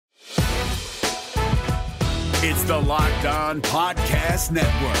It's the Locked On Podcast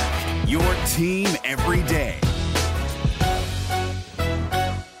Network, your team every day.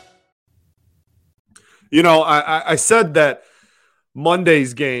 You know, I said that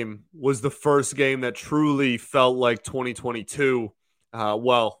Monday's game was the first game that truly felt like 2022.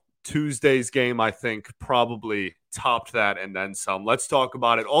 Well, Tuesday's game, I think, probably topped that and then some. Let's talk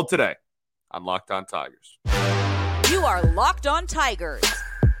about it all today on Locked On Tigers. You are Locked On Tigers,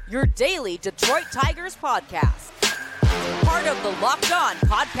 your daily Detroit Tigers podcast. Part of the Locked On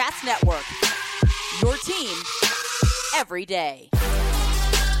Podcast Network, your team every day.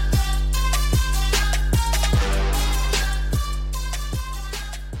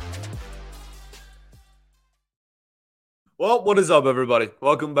 Well, what is up, everybody?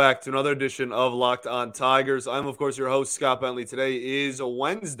 Welcome back to another edition of Locked On Tigers. I'm, of course, your host, Scott Bentley. Today is a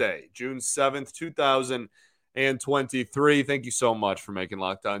Wednesday, June 7th, 2023. Thank you so much for making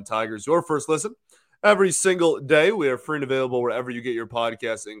Locked On Tigers your first listen every single day. We are free and available wherever you get your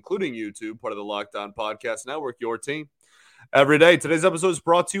podcasts, including YouTube, part of the Locked On Podcast Network, your team every day. Today's episode is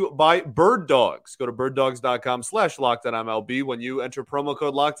brought to you by Bird Dogs. Go to birddogs.com/LockedOnMLB. When you enter promo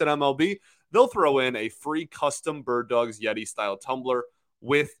code LockedOnMLB, they'll throw in a free custom Bird Dogs Yeti-style tumbler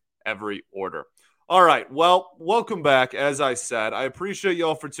with every order. All right, well, welcome back. As I said, I appreciate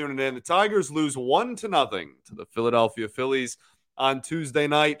y'all for tuning in. The Tigers lose 1-0 to the Philadelphia Phillies on Tuesday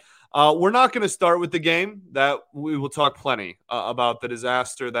night. We're not going to start with the game. That we will talk plenty about the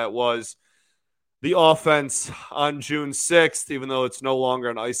disaster that was the offense on June 6th, even though it's no longer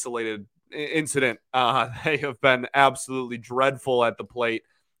an isolated incident. They have been absolutely dreadful at the plate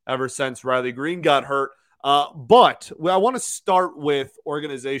ever since Riley Green got hurt. But I want to start with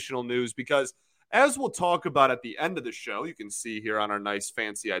organizational news because, as we'll talk about at the end of the show, you can see here on our nice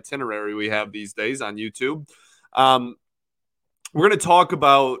fancy itinerary we have these days on YouTube. We're going to talk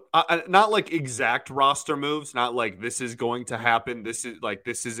about not like exact roster moves, not like this is going to happen. This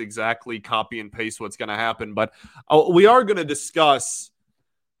is exactly copy and paste what's going to happen. But we are going to discuss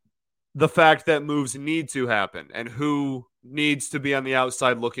the fact that moves need to happen and who needs to be on the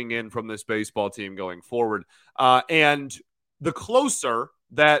outside looking in from this baseball team going forward. And the closer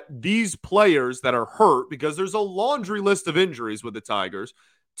that these players that are hurt, because there's a laundry list of injuries with the Tigers,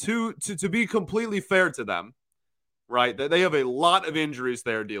 to be completely fair to them, right? They have a lot of injuries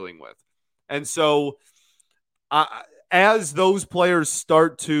they're dealing with. And so as those players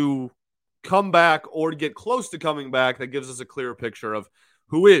start to come back or get close to coming back, that gives us a clearer picture of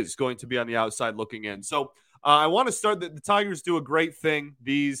who is going to be on the outside looking in. So I want to start that the Tigers do a great thing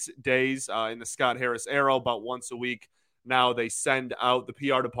these days in the Scott Harris era. About once a week now, they send out, the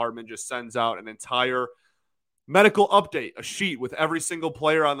PR department just sends out an entire medical update, a sheet with every single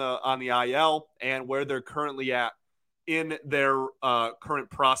player on the IL and where they're currently at in their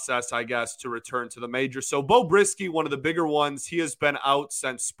current process, I guess, to return to the major. So Beau Brieske, one of the bigger ones, he has been out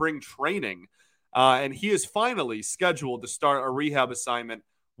since spring training, and he is finally scheduled to start a rehab assignment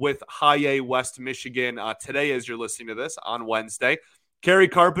with High A West Michigan today, as you're listening to this, on Wednesday. Kerry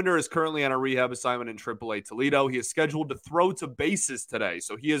Carpenter is currently on a rehab assignment in AAA Toledo. He is scheduled to throw to bases today,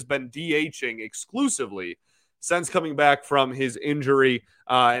 so he has been DHing exclusively since coming back from his injury.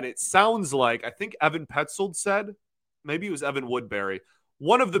 And it sounds like, I think Evan Petzold said, maybe it was Evan Woodbury,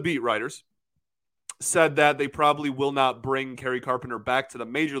 one of the beat writers, said that they probably will not bring Kerry Carpenter back to the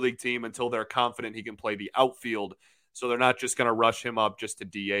major league team until they're confident he can play the outfield. So they're not just going to rush him up just to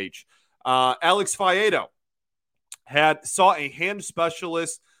DH. Alex Faedo saw a hand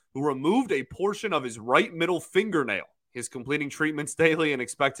specialist who removed a portion of his right middle fingernail. He's completing treatments daily and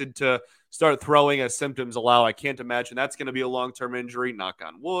expected to start throwing as symptoms allow. I can't imagine that's going to be a long-term injury. Knock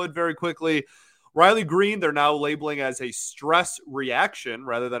on wood very quickly. Riley Green, they're now labeling as a stress reaction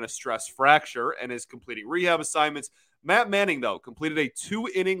rather than a stress fracture and is completing rehab assignments. Matt Manning, though, completed a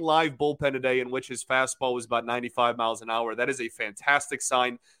 2-inning live bullpen today in which his fastball was about 95 miles an hour. That is a fantastic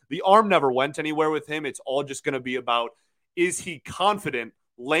sign. The arm never went anywhere with him. It's all just going to be about, is he confident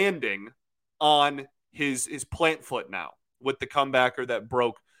landing on his plant foot now with the comebacker that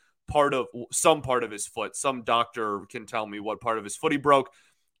broke some part of his foot. Some doctor can tell me what part of his foot he broke.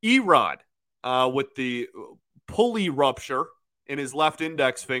 Erod, with the pulley rupture in his left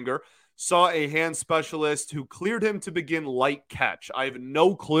index finger, saw a hand specialist who cleared him to begin light catch. I have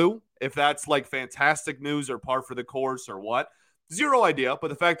no clue if that's like fantastic news or par for the course or what. Zero idea, but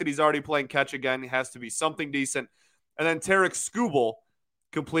the fact that he's already playing catch again has to be something decent. And then Tarek Skubal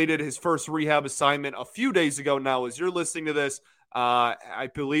completed his first rehab assignment a few days ago now. As you're listening to this, I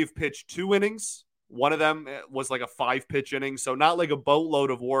believe pitched 2 innings. One of them was like a 5-pitch inning, so not like a boatload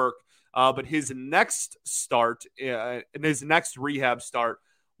of work. But his next start, his next rehab start,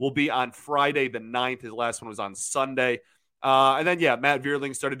 will be on Friday the 9th. His last one was on Sunday. And then, Matt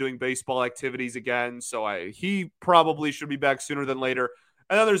Vierling started doing baseball activities again, so he probably should be back sooner than later.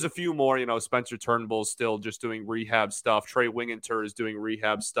 And then there's a few more, Spencer Turnbull's still just doing rehab stuff. Trey Winginter is doing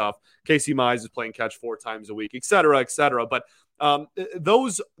rehab stuff. Casey Mize is playing catch 4 times a week, et cetera, et cetera. But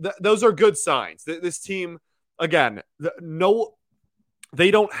those are good signs. This team, again,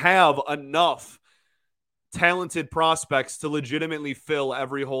 they don't have enough talented prospects to legitimately fill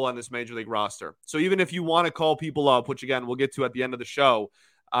every hole on this major league roster. So even if you want to call people up, which again, we'll get to at the end of the show,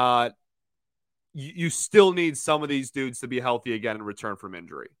 you still need some of these dudes to be healthy again in return from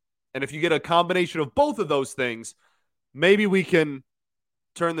injury. And if you get a combination of both of those things, maybe we can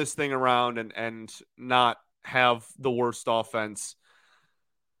turn this thing around and not have the worst offense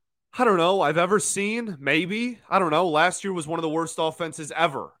I don't know, I've ever seen. Maybe. I don't know. Last year was one of the worst offenses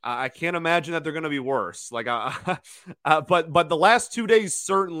ever. I can't imagine that they're going to be worse. But the last 2 days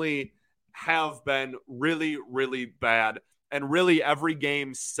certainly have been really, really bad. And really every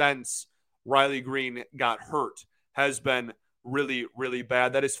game since Riley Green got hurt has been really, really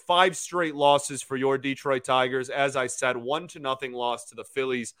bad. That is 5 straight losses for your Detroit Tigers. As I said, 1-0 loss to the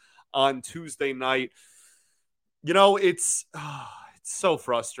Phillies on Tuesday night. It's so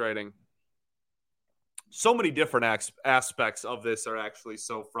frustrating. So many different aspects of this are actually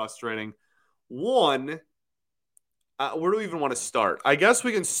so frustrating. One, where do we even want to start? I guess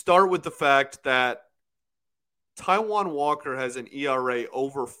we can start with the fact that Taijuan Walker has an ERA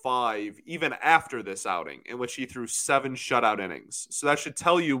over 5 even after this outing, in which he threw 7 shutout innings. So that should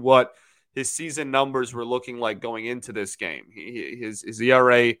tell you what his season numbers were looking like going into this game. His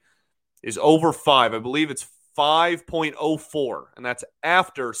ERA is over 5. I believe it's 5.04, and that's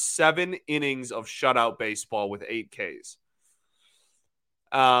after 7 innings of shutout baseball with 8 Ks.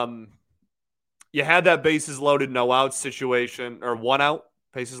 You had that bases loaded, no out situation, or 1 out,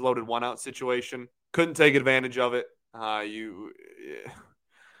 bases loaded, 1 out situation. Couldn't take advantage of it. And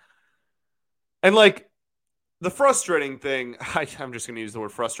the frustrating thing, I'm just going to use the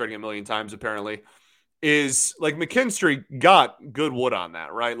word frustrating a million times apparently, is McKinstry got good wood on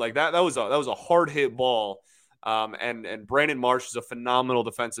that, right? That was a hard hit ball. And Brandon Marsh is a phenomenal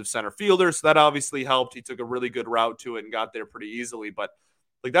defensive center fielder, so that obviously helped. He took a really good route to it and got there pretty easily. But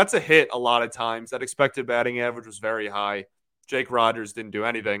that's a hit a lot of times. That expected batting average was very high. Jake Rogers didn't do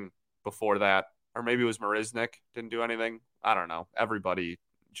anything before that. Or maybe it was Marisnik didn't do anything. I don't know. Everybody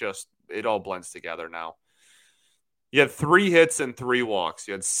it all blends together now. You had 3 hits and 3 walks.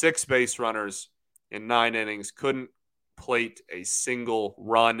 You had 6 base runners in 9 innings. Couldn't plate a single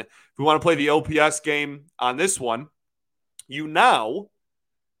run. If we want to play the OPS game on this one, if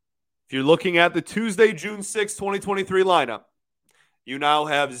you're looking at the Tuesday, June 6, 2023 lineup, you now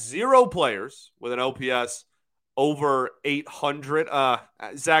have 0 players with an OPS over 800.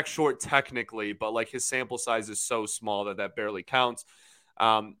 Zach Short technically, but his sample size is so small that barely counts.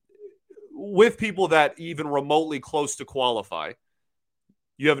 With people that even remotely close to qualify,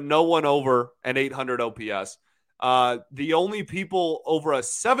 you have no one over an 800 OPS. The only people over a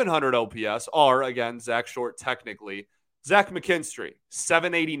 700 OPS are, again, Zach Short technically. Zach McKinstry,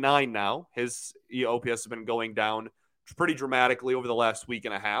 789 now. His OPS has been going down pretty dramatically over the last week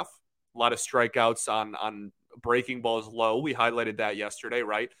and a half. A lot of strikeouts on breaking balls low. We highlighted that yesterday,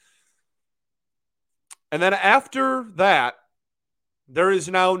 right? And then after that, there is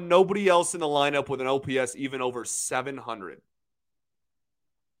now nobody else in the lineup with an OPS even over 700.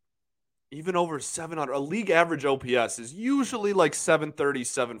 Even over 700. A league average OPS is usually 730,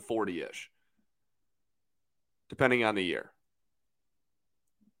 740-ish, depending on the year.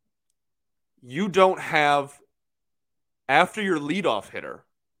 You don't have, after your leadoff hitter,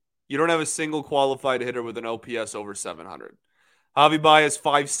 you don't have a single qualified hitter with an OPS over 700. Javi Baez,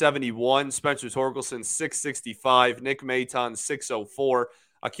 571. Spencer Torkelson, 665. Nick Maton, 604.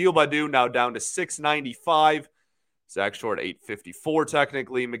 Akil Baddoo now down to 695. Zach Short, 854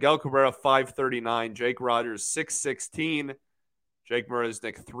 technically. Miguel Cabrera, 539. Jake Rogers, 616. Jake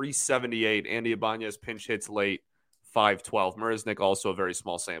Marisnik, 378. Andy Ibanez pinch hits late, 512. Marisnik also a very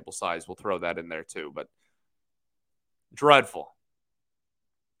small sample size. We'll throw that in there too. But dreadful.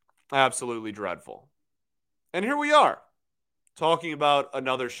 Absolutely dreadful. And here we are, talking about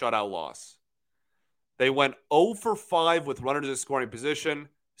another shutout loss. They went 0 for 5 with runners in scoring position,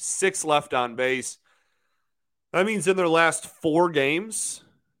 6 left on base. That means in their last 4 games,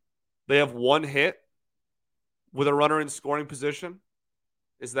 they have 1 hit with a runner in scoring position.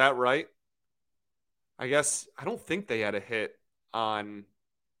 Is that right? I don't think they had a hit on...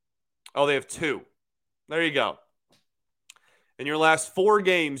 Oh, they have 2. There you go. In your last 4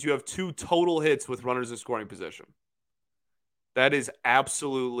 games, you have 2 total hits with runners in scoring position. That is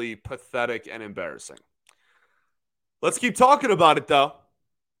absolutely pathetic and embarrassing. Let's keep talking about it, though,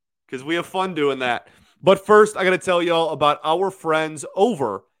 because we have fun doing that. But first, I got to tell y'all about our friends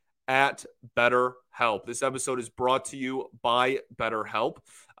over at BetterHelp. This episode is brought to you by BetterHelp.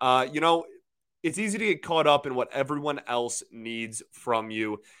 It's easy to get caught up in what everyone else needs from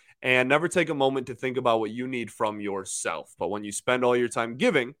you and never take a moment to think about what you need from yourself. But when you spend all your time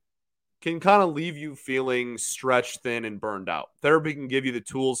giving, can kind of leave you feeling stretched thin and burned out. Therapy can give you the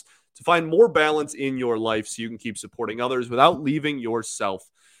tools to find more balance in your life so you can keep supporting others without leaving yourself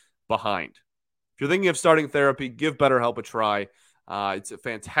behind. If you're thinking of starting therapy, give BetterHelp a try. It's a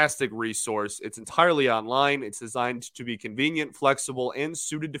fantastic resource. It's entirely online. It's designed to be convenient, flexible, and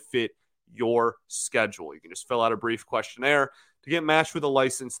suited to fit your schedule. You can just fill out a brief questionnaire to get matched with a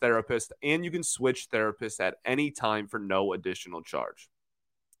licensed therapist, and you can switch therapists at any time for no additional charge.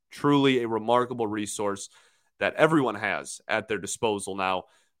 Truly a remarkable resource that everyone has at their disposal now.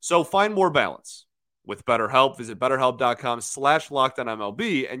 So find more balance with BetterHelp. Visit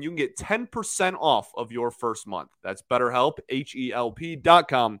BetterHelp.com/LockedOnMLB, and you can get 10% off of your first month. That's BetterHelp,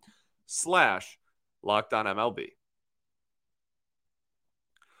 HELP.com/LockedOnMLB.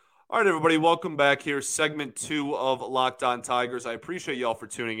 All right, everybody, welcome back here. Segment 2 of Locked On Tigers. I appreciate y'all for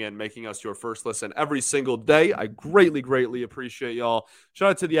tuning in, making us your first listen every single day. I greatly, greatly appreciate y'all.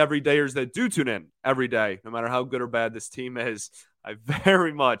 Shout out to the everydayers that do tune in every day, no matter how good or bad this team is. I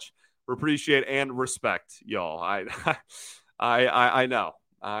very much appreciate and respect y'all. I know.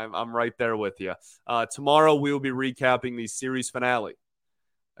 I'm right there with you. Tomorrow we will be recapping the series finale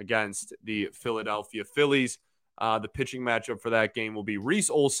against the Philadelphia Phillies. The pitching matchup for that game will be Reese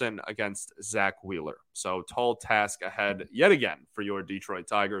Olson against Zach Wheeler. So tall task ahead yet again for your Detroit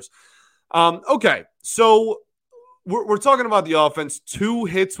Tigers. Okay, so we're talking about the offense. 2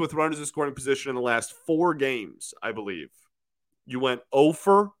 hits with runners in scoring position in the last 4 games, I believe. You went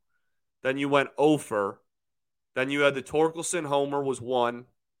 0-for, then you went 0-for, then you had the Torkelson homer was 1,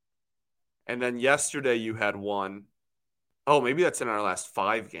 and then yesterday you had 1. Oh, maybe that's in our last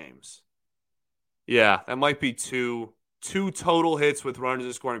 5 games. Yeah, that might be 2 total hits with runners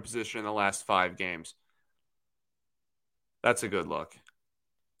in scoring position in the last 5 games. That's a good look.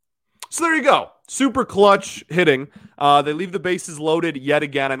 So there you go. Super clutch hitting. They leave the bases loaded yet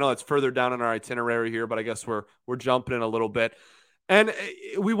again. I know it's further down in our itinerary here, but I guess we're jumping in a little bit. And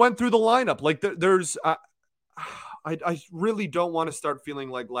we went through the lineup. Like there's I really don't want to start feeling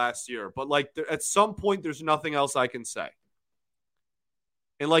like last year, but like at some point there's nothing else I can say.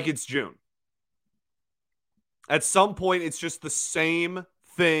 And like it's June. At some point, it's just the same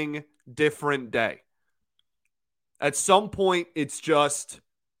thing, different day. At some point, it's just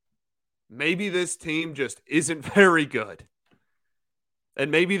maybe this team just isn't very good. And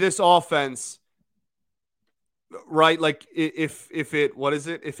maybe this offense, right? Like if it, what is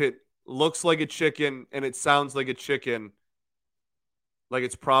it? If it looks like a chicken and it sounds like a chicken, like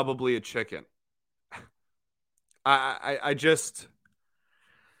it's probably a chicken. I just.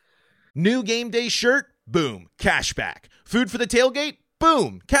 New game day shirt? Boom, cashback. Food for the tailgate?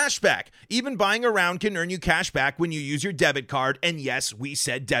 Boom, cashback. Even buying a round can earn you cashback when you use your debit card. And yes, we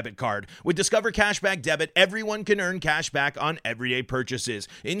said debit card. With Discover Cashback Debit, everyone can earn cashback on everyday purchases.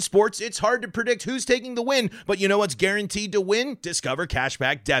 In sports, it's hard to predict who's taking the win, but you know what's guaranteed to win? Discover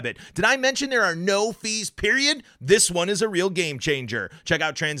Cashback Debit. Did I mention there are no fees, period? This one is a real game changer. Check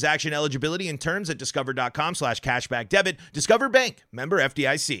out transaction eligibility and terms at discover.com/cashbackdebit. Discover Bank, member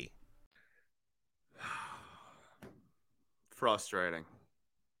FDIC. Frustrating.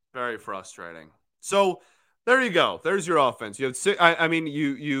 Very frustrating. So there you go. There's your offense. You have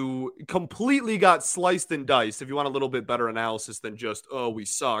you completely got sliced and diced. If you want a little bit better analysis than just, oh, we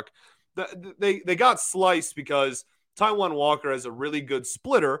suck. They got sliced because Taijuan Walker has a really good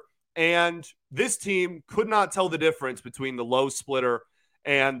splitter, and this team could not tell the difference between the low splitter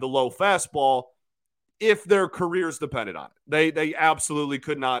and the low fastball if their careers depended on it. They absolutely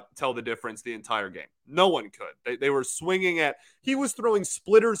could not tell the difference the entire game. No one could. They were swinging at – he was throwing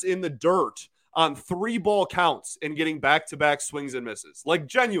splitters in the dirt on 3-ball counts and getting back-to-back swings and misses. Like,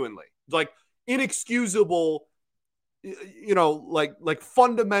 genuinely. Like, inexcusable, like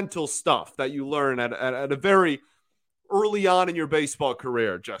fundamental stuff that you learn at a very early on in your baseball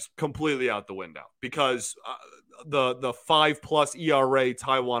career, just completely out the window. Because the 5+ ERA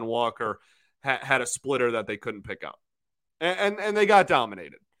Taijuan Walker – had a splitter that they couldn't pick up. And they got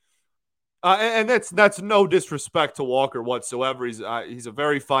dominated. And that's no disrespect to Walker whatsoever. He's a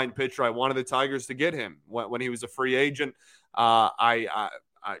very fine pitcher. I wanted the Tigers to get him when he was a free agent. I'm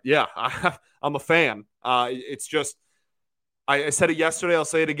a fan. It's just, I said it yesterday, I'll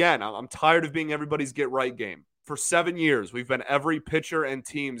say it again. I'm tired of being everybody's get right game. For 7 years, we've been every pitcher and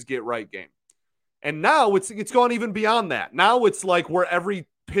teams get right game. And now it's gone even beyond that. Now it's like we're every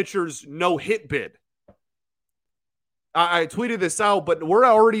pitcher's no-hit bid. I tweeted this out, but we're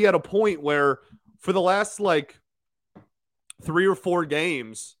already at a point where for the last, 3 or 4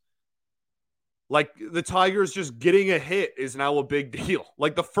 games, the Tigers just getting a hit is now a big deal.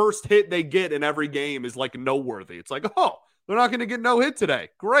 Like, the first hit they get in every game is, noteworthy. It's like, oh, they're not going to get no hit today.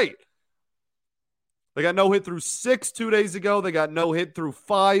 Great. They got no hit through 6 2 days ago. They got no hit through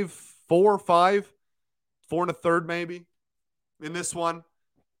 4 1/3 maybe in this one.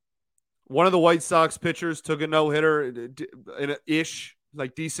 One of the White Sox pitchers took a no-hitter in ish,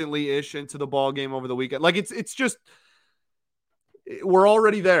 decently-ish into the ball game over the weekend. It's just we're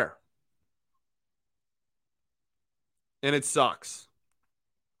already there. And it sucks.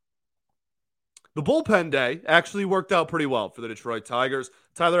 The bullpen day actually worked out pretty well for the Detroit Tigers.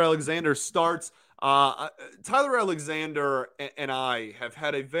 Tyler Alexander starts. Tyler Alexander and I have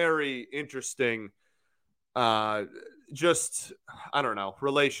had a very interesting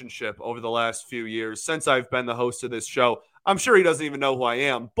relationship over the last few years since I've been the host of this show. I'm sure he doesn't even know who I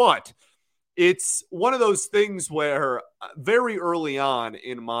am, but it's one of those things where very early on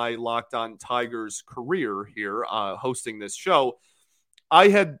in my Locked On Tigers career here, hosting this show, I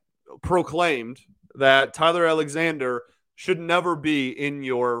had proclaimed that Tyler Alexander should never be in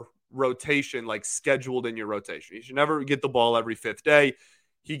your rotation, scheduled in your rotation. He should never get the ball every 5th day.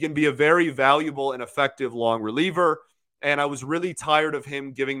 He can be a very valuable and effective long reliever. And I was really tired of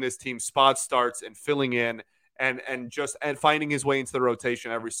him giving this team spot starts and filling in and finding his way into the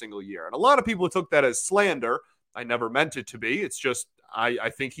rotation every single year. And a lot of people took that as slander. I never meant it to be. It's just, I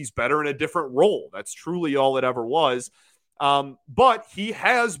think he's better in a different role. That's truly all it ever was. But he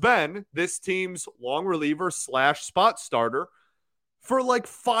has been this team's long reliever / spot starter for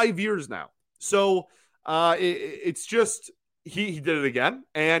 5 years now. So it's just, he did it again,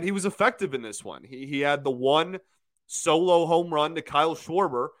 and he was effective in this one. He had the one solo home run to Kyle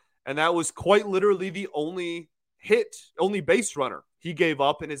Schwarber, and that was quite literally the only base runner he gave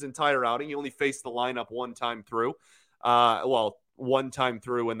up in his entire outing. He only faced the lineup one time through. One time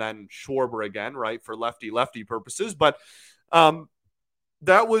through, and then Schwarber again, right, for lefty purposes. But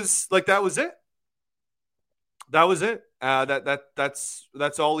that was it. That was it.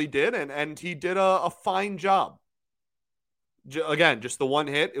 That's all he did, and he did a fine job. Again, just the one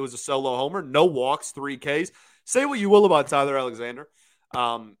hit. It was a solo homer, no walks, 3 Ks. Say what you will about Tyler Alexander.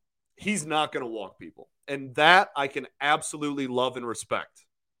 He's not going to walk people. And that I can absolutely love and respect.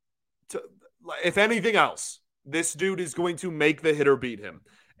 If anything else, this dude is going to make the hitter beat him.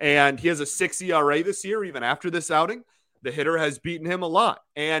 And he has a 6 ERA this year, even after this outing. The hitter has beaten him a lot.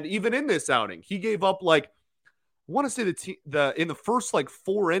 And even in this outing, he gave up I want to say in the first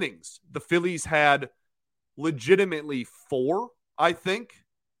 4 innings, the Phillies had legitimately 4, I think.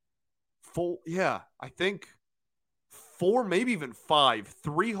 4, maybe even 5,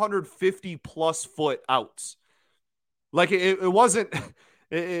 350 plus foot outs. It wasn't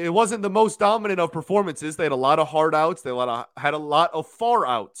the most dominant of performances. They had a lot of hard outs. They had a lot of far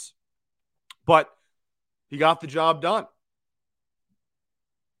outs, but he got the job done.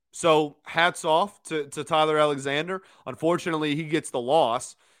 So hats off to Tyler Alexander. Unfortunately, he gets the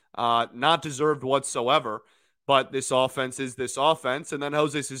loss. Not deserved whatsoever. But this offense is this offense. And then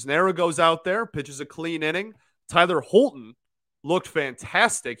Jose Cisnero goes out there, pitches a clean inning. Tyler Holton looked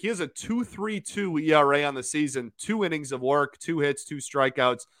fantastic. He has a 2.32 ERA on the season, 2 innings of work, 2 hits, 2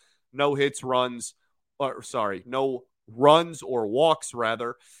 strikeouts, no runs or walks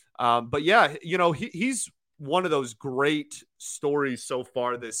rather. But yeah, he's one of those great stories so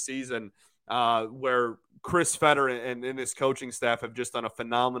far this season where Chris Fetter and his coaching staff have just done a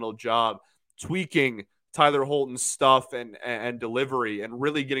phenomenal job tweaking Tyler Holton's stuff and delivery and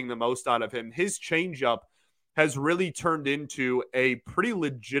really getting the most out of him. His changeup has really turned into a pretty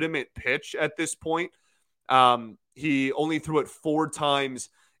legitimate pitch at this point. He only threw it 4 times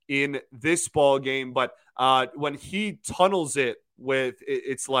in this ball game, but when he tunnels it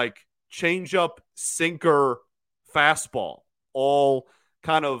it's like changeup, sinker, fastball, all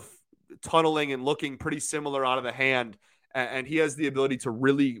kind of tunneling and looking pretty similar out of the hand. And he has the ability to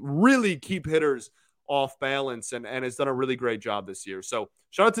really, really keep hitters off balance and has done a really great job this year. So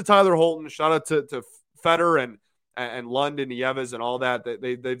shout out to Tyler Holton, shout out to Fetter and Lund and Nieves and all that.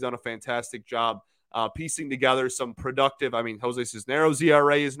 They've done a fantastic job piecing together some productive. Jose Cisneros'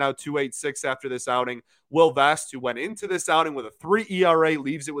 ERA is now 2.86 after this outing. Will Vest, who went into this outing with a 3 ERA,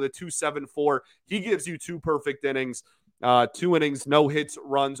 leaves it with a 2.74. He gives you 2 perfect innings, 2 innings, no hits,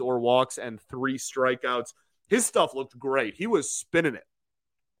 runs, or walks, and 3 strikeouts. His stuff looked great. He was spinning it.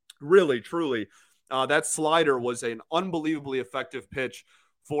 Really, truly. That slider was an unbelievably effective pitch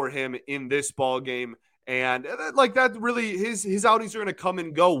for him in this ball game. And like that really, his outings are going to come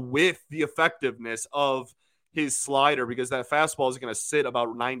and go with the effectiveness of his slider, because that fastball is going to sit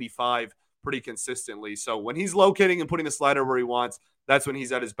about 95 pretty consistently. So when he's locating and putting the slider where he wants, that's when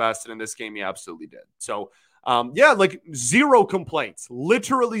he's at his best. And in this game, he absolutely did. So like zero complaints,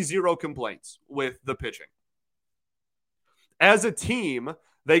 literally zero complaints with the pitching. As a team,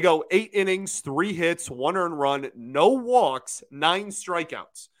 they go 8 innings, 3 hits, 1 earned run, no walks, 9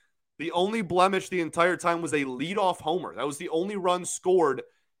 strikeouts. The only blemish the entire time was a leadoff homer. That was the only run scored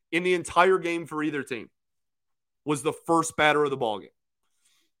in the entire game for either team, was the first batter of the ballgame.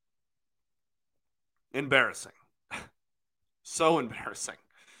 Embarrassing. So embarrassing.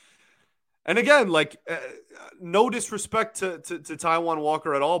 And again, like, no disrespect to Taijuan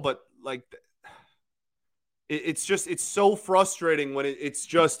Walker at all, but like, it's so frustrating when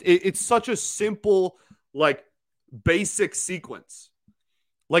it's such a simple, like, basic sequence.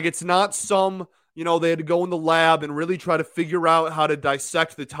 Like, it's not some, they had to go in the lab and really try to figure out how to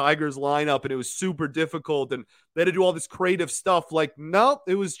dissect the Tigers lineup, and it was super difficult, and they had to do all this creative stuff. Like, no,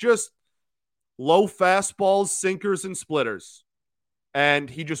 it was just low fastballs, sinkers, and splitters. And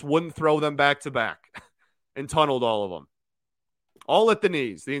he just wouldn't throw them back to back and tunneled all of them. All at the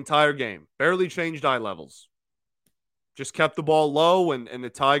knees, the entire game. Barely changed eye levels. Just kept the ball low, and the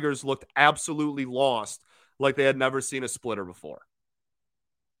Tigers looked absolutely lost, like they had never seen a splitter before.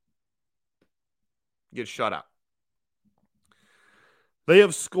 Get shut out. They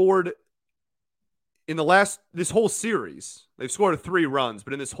have scored in this whole series. They've scored 3 runs,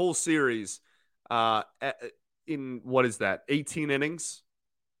 but in this whole series, in 18 innings,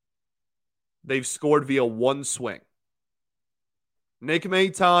 they've scored via 1 swing. Nick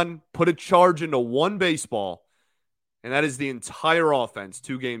Maton put a charge into 1 baseball, and that is the entire offense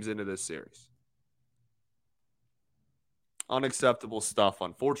 2 games into this series. Unacceptable stuff,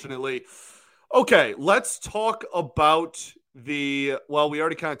 unfortunately. Okay, let's talk about we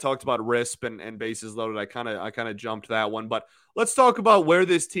already kind of talked about RISP and bases loaded. I kind of jumped that one, but let's talk about where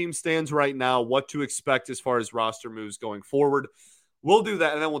this team stands right now, what to expect as far as roster moves going forward. We'll do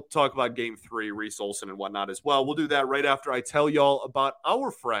that, and then we'll talk about Game 3, Reese Olson and whatnot as well. We'll do that right after I tell y'all about our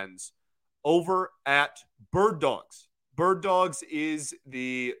friends over at Bird Dogs. Bird Dogs is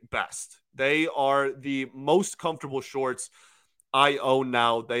the best. They are the most comfortable shorts I own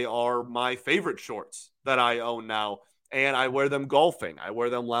now. They are my favorite shorts that I own now. And I wear them golfing. I wear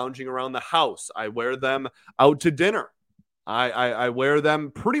them lounging around the house. I wear them out to dinner. I wear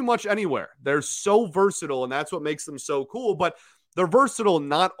them pretty much anywhere. They're so versatile, and that's what makes them so cool. But they're versatile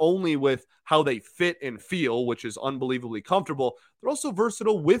not only with how they fit and feel, which is unbelievably comfortable, they're also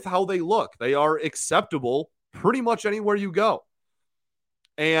versatile with how they look. They are acceptable pretty much anywhere you go.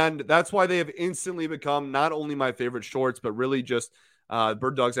 And that's why they have instantly become not only my favorite shorts, but really just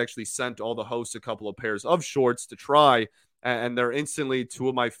Bird Dogs actually sent all the hosts a couple of pairs of shorts to try, and they're instantly 2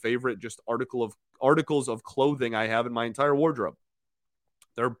 of my favorite just articles of clothing I have in my entire wardrobe.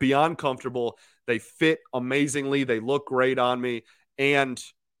 They're beyond comfortable. They fit amazingly. They look great on me, and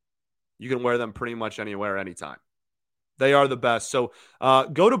you can wear them pretty much anywhere, anytime. They are the best. So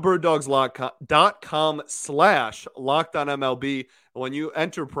go to birddogs.com/LockedOnMLB. When you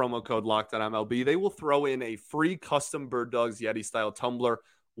enter promo code LockedOnMLB, they will throw in a free custom Bird Dogs Yeti style tumbler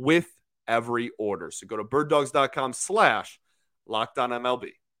with every order. So go to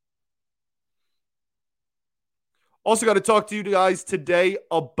birddogs.com/LockedOnMLB. Also got to talk to you guys today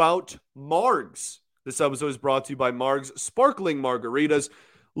about Margs. This episode is brought to you by Margs Sparkling Margaritas.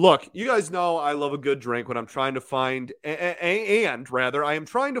 Look, you guys know I love a good drink when I'm trying to find, I am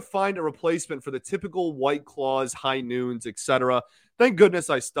trying to find a replacement for the typical White Claws, High Noons, etc. Thank goodness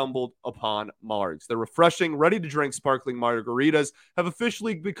I stumbled upon Margs. They're refreshing, ready-to-drink sparkling margaritas have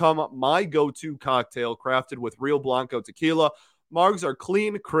officially become my go-to cocktail, crafted with Rio Blanco tequila. Margs are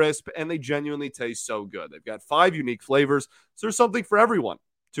clean, crisp, and they genuinely taste so good. They've got 5 unique flavors, so there's something for everyone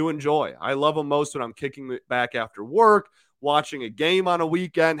to enjoy. I love them most when I'm kicking back after work, watching a game on a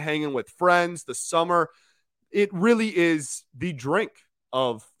weekend, hanging with friends, the summer. It really is the drink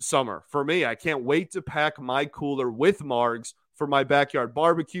of summer for me. I can't wait to pack my cooler with Margs for my backyard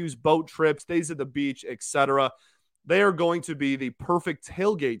barbecues, boat trips, days at the beach, etc. They are going to be the perfect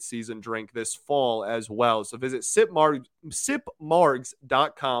tailgate season drink this fall as well. So visit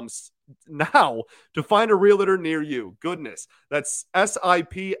sipmargs.com now to find a realtor near you. Goodness, that's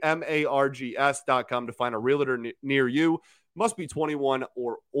SIPMARGS.com to find a realtor near you. Must be 21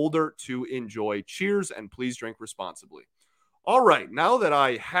 or older to enjoy. Cheers, and please drink responsibly. All right, now that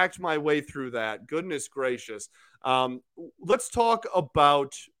I hacked my way through that, goodness gracious, let's talk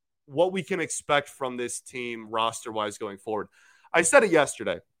about what we can expect from this team roster-wise going forward. I said it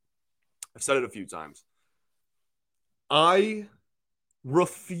yesterday. I've said it a few times. I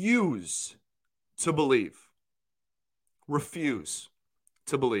refuse to believe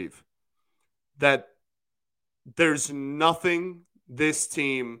that there's nothing this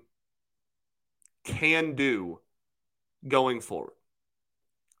team can do going forward.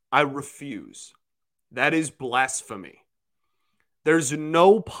 I refuse. That is blasphemy. There's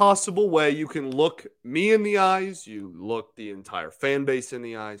no possible way you can look me in the eyes, you look the entire fan base in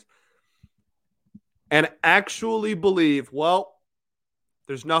the eyes, and actually believe, well,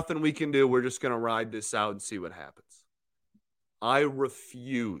 there's nothing we can do. We're just going to ride this out and see what happens. I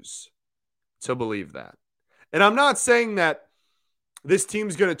refuse to believe that. And I'm not saying that this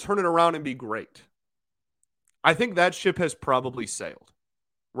team's going to turn it around and be great. I think that ship has probably sailed,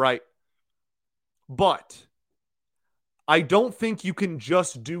 right? But I don't think you can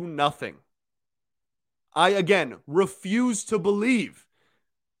just do nothing. I, again, refuse to believe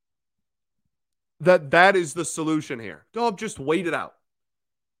that is the solution here. Don't just wait it out.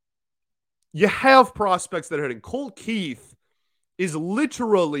 You have prospects that are hitting. Colt Keith is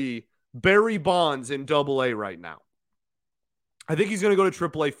literally Barry Bonds in AA right now. I think he's going to go to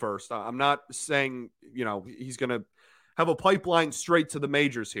AAA first. I'm not saying, he's going to have a pipeline straight to the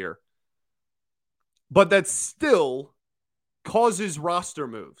majors here. But that still causes roster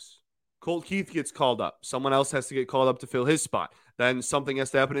moves. Colt Keith gets called up. Someone else has to get called up to fill his spot. Then something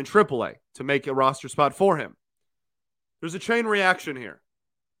has to happen in AAA to make a roster spot for him. There's a chain reaction here.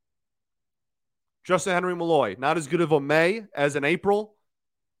 Justin Henry Malloy, not as good of a May as an April.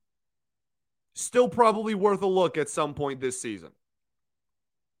 Still probably worth a look at some point this season.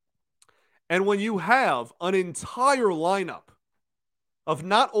 And when you have an entire lineup of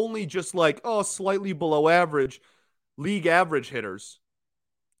not only just slightly below average, league average hitters,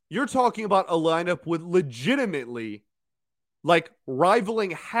 you're talking about a lineup with legitimately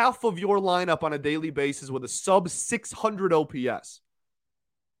rivaling half of your lineup on a daily basis with a sub 600 OPS.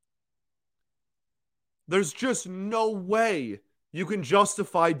 There's just no way you can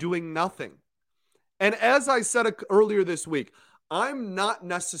justify doing nothing. And as I said earlier this week, I'm not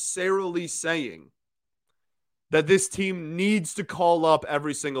necessarily saying that this team needs to call up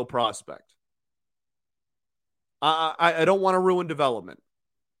every single prospect. I don't want to ruin development,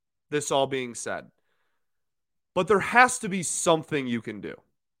 this all being said. But there has to be something you can do.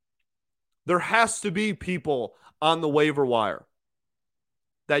 There has to be people on the waiver wire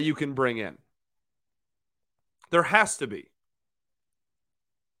that you can bring in. There has to be.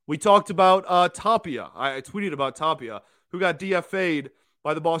 We talked about Tapia. I tweeted about Tapia, who got DFA'd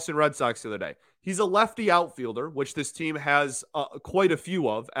by the Boston Red Sox the other day. He's a lefty outfielder, which this team has quite a few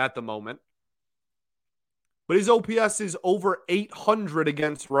of at the moment. But his OPS is over 800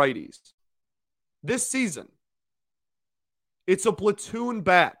 against righties. This season, it's a platoon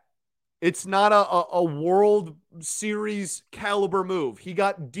bat. It's not a World Series caliber move. He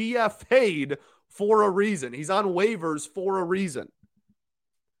got DFA'd for a reason. He's on waivers for a reason.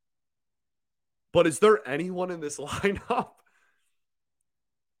 But is there anyone in this lineup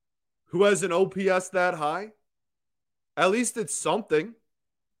who has an OPS that high? At least it's something.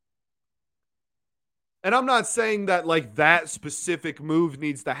 And I'm not saying that that specific move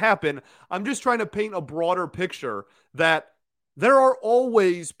needs to happen. I'm just trying to paint a broader picture that there are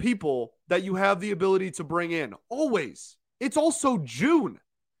always people that you have the ability to bring in. Always. It's also June.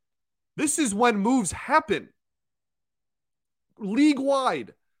 This is when moves happen.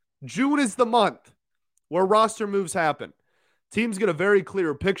 League-wide, June is the month where roster moves happen. Teams get a very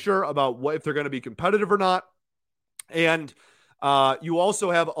clear picture about if they're going to be competitive or not. And you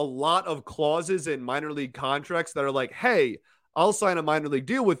also have a lot of clauses in minor league contracts that are like, hey, I'll sign a minor league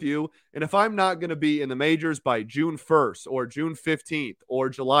deal with you, and if I'm not going to be in the majors by June 1st or June 15th or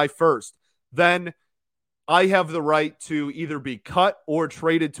July 1st, then I have the right to either be cut or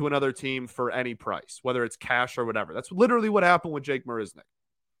traded to another team for any price, whether it's cash or whatever. That's literally what happened with Jake Marisnick.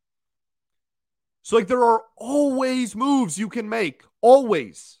 So, there are always moves you can make.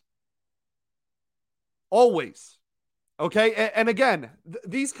 Always. Always. Okay? And again,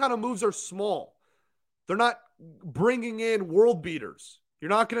 these kind of moves are small. They're not bringing in world beaters. You're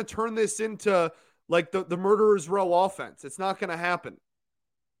not going to turn this into the murderer's row offense. It's not going to happen.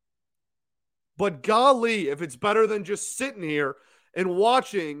 But golly, if it's better than just sitting here and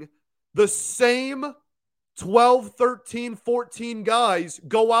watching the same 12, 13, 14 guys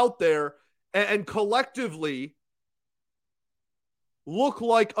go out there and collectively look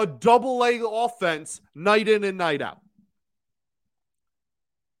like a double-A offense night in and night out.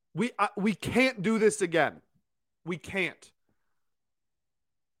 We can't do this again. We can't.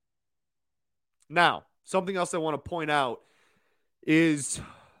 Now, something else I want to point out is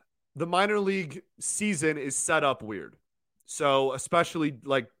the minor league season is set up weird. So especially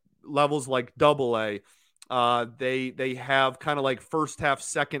like levels like AA, they have kind of like first half,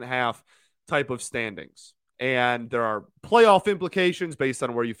 second half type of standings. And there are playoff implications based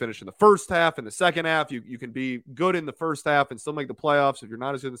on where you finish in the first half and the second half. You can be good in the first half and still make the playoffs if you're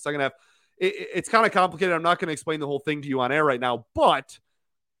not as good in the second half. It's kind of complicated. I'm not going to explain the whole thing to you on air right now, but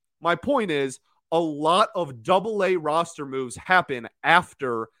my point is a lot of AA roster moves happen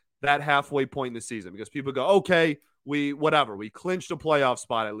after that halfway point in the season because people go, okay, we clinched a playoff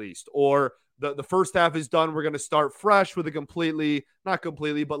spot at least, or the first half is done. We're going to start fresh with not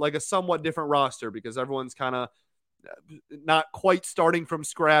completely, but like a somewhat different roster because everyone's kind of not quite starting from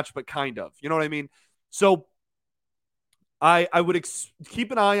scratch, but kind of, you know what I mean? So I would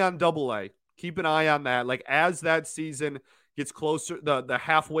keep an eye on AA, keep an eye on that. Like as that season gets closer, the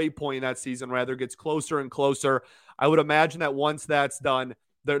halfway point in that season rather gets closer and closer. I would imagine that once that's done,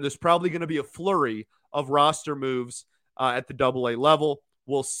 there's probably going to be a flurry of roster moves at the AA level.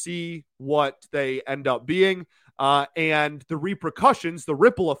 We'll see what they end up being and the repercussions, the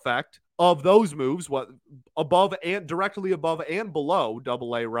ripple effect of those moves, what above and directly above and below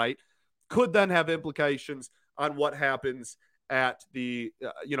AA, right, could then have implications on what happens at the,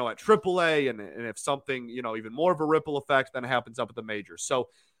 at AAA and if something, even more of a ripple effect then happens up at the majors. So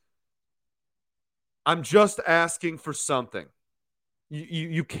I'm just asking for something.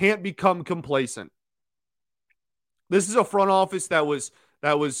 You can't become complacent. This is a front office that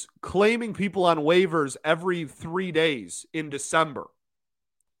was claiming people on waivers every 3 days in December.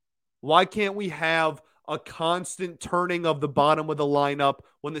 Why can't we have a constant turning of the bottom of the lineup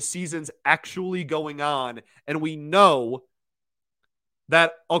when the season's actually going on and we know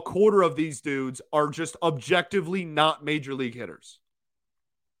that a quarter of these dudes are just objectively not major league hitters?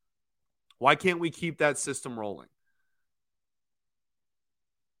 Why can't we keep that system rolling?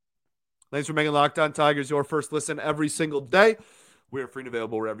 Thanks for making Locked On Tigers your first listen every single day. We are free and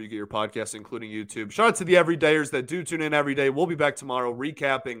available wherever you get your podcasts, including YouTube. Shout out to the everydayers that do tune in every day. We'll be back tomorrow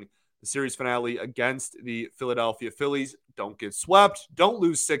recapping the series finale against the Philadelphia Phillies. Don't get swept. Don't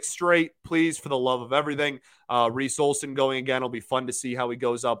lose 6 straight, please, for the love of everything. Reese Olson going again. It'll be fun to see how he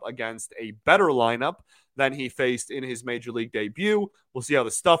goes up against a better lineup than he faced in his major league debut. We'll see how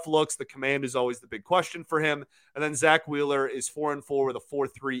the stuff looks. The command is always the big question for him. And then Zach Wheeler is 4-4 with a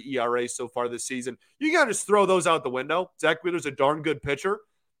 4.3 ERA so far this season. You got to just throw those out the window. Zach Wheeler's a darn good pitcher,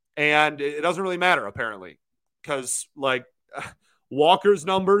 and it doesn't really matter, apparently, because, Walker's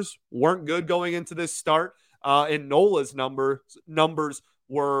numbers weren't good going into this start, and Nola's numbers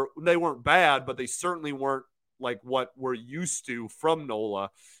weren't bad, but they certainly weren't like what we're used to from Nola.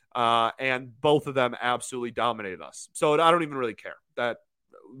 And both of them absolutely dominated us. So I don't even really care that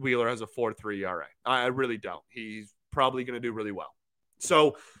Wheeler has a 4.3 ERA. I really don't. He's probably going to do really well.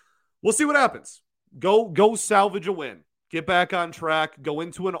 So we'll see what happens. Go salvage a win. Get back on track. Go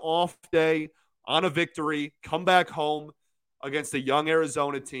into an off day on a victory. Come back home against a young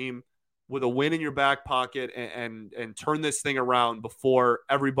Arizona team with a win in your back pocket and turn this thing around before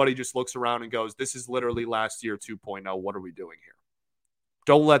everybody just looks around and goes, this is literally last year 2.0. What are we doing here?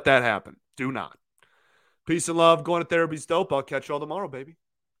 Don't let that happen. Do not. Peace and love. Going to therapy's dope. I'll catch you all tomorrow, baby.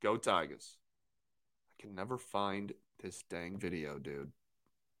 Go Tigers. I can never find this dang video, dude.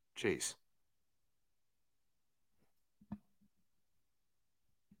 Jeez.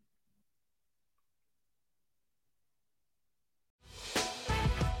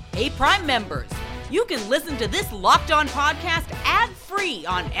 Hey, Prime members, you can listen to this Locked On podcast ad-free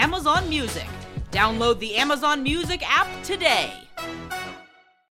on Amazon Music. Download the Amazon Music app today.